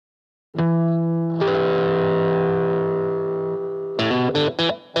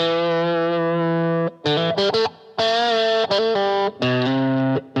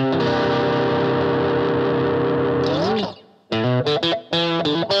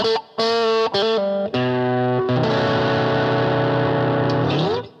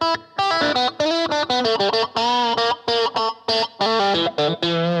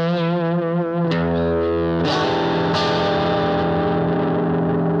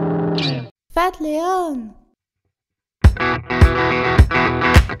Fat Leon.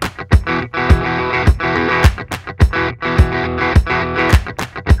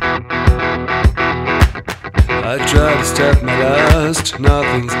 I try to stop my lust,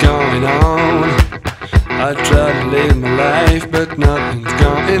 nothing's going on. I try to live my life, but nothing's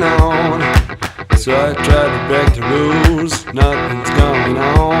going on. So I try to break the rules, nothing's going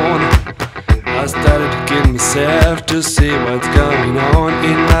on. I started to kill myself to see what's going on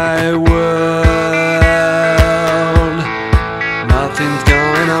in my world. Nothing's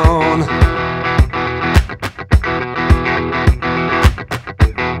going on.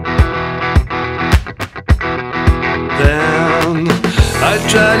 Then I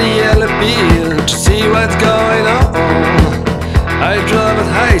try the yellow beer to see what's going on. I drove at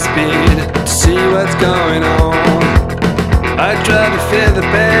high speed to see what's going on. I try to feel the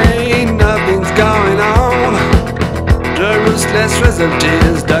pain, nothing's going on. The ruthless result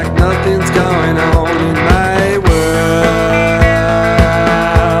is that nothing's going on in my world.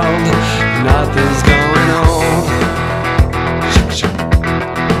 Nothing's going on.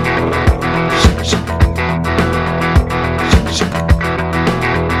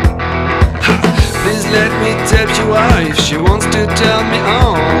 Please let me tell you why if she wants to tell me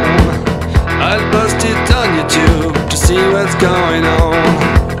on. I'll post it on YouTube to see what's going on.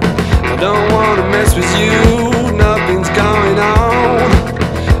 I don't wanna mess with you, nothing's going on.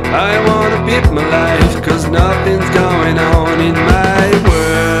 I wanna beat my life, cause nothing's going on in my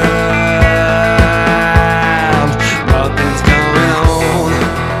world. Nothing's going on.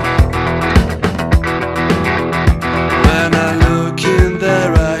 When I look in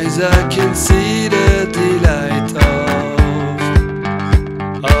their eyes, I can see the delight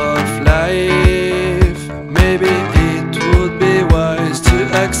of life. Maybe it would be wise to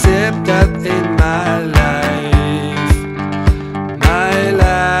accept that in my life. My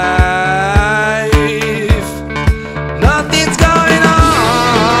life, nothing's going on.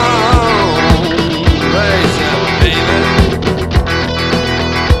 Raise up, baby.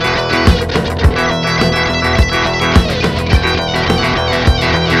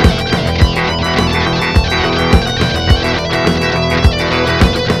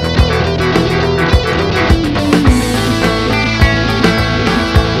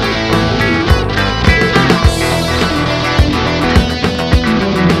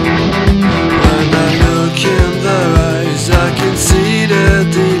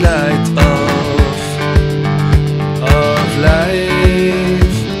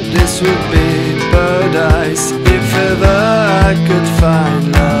 If ever I could find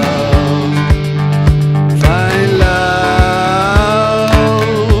love,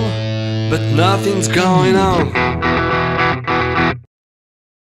 but nothing's going on.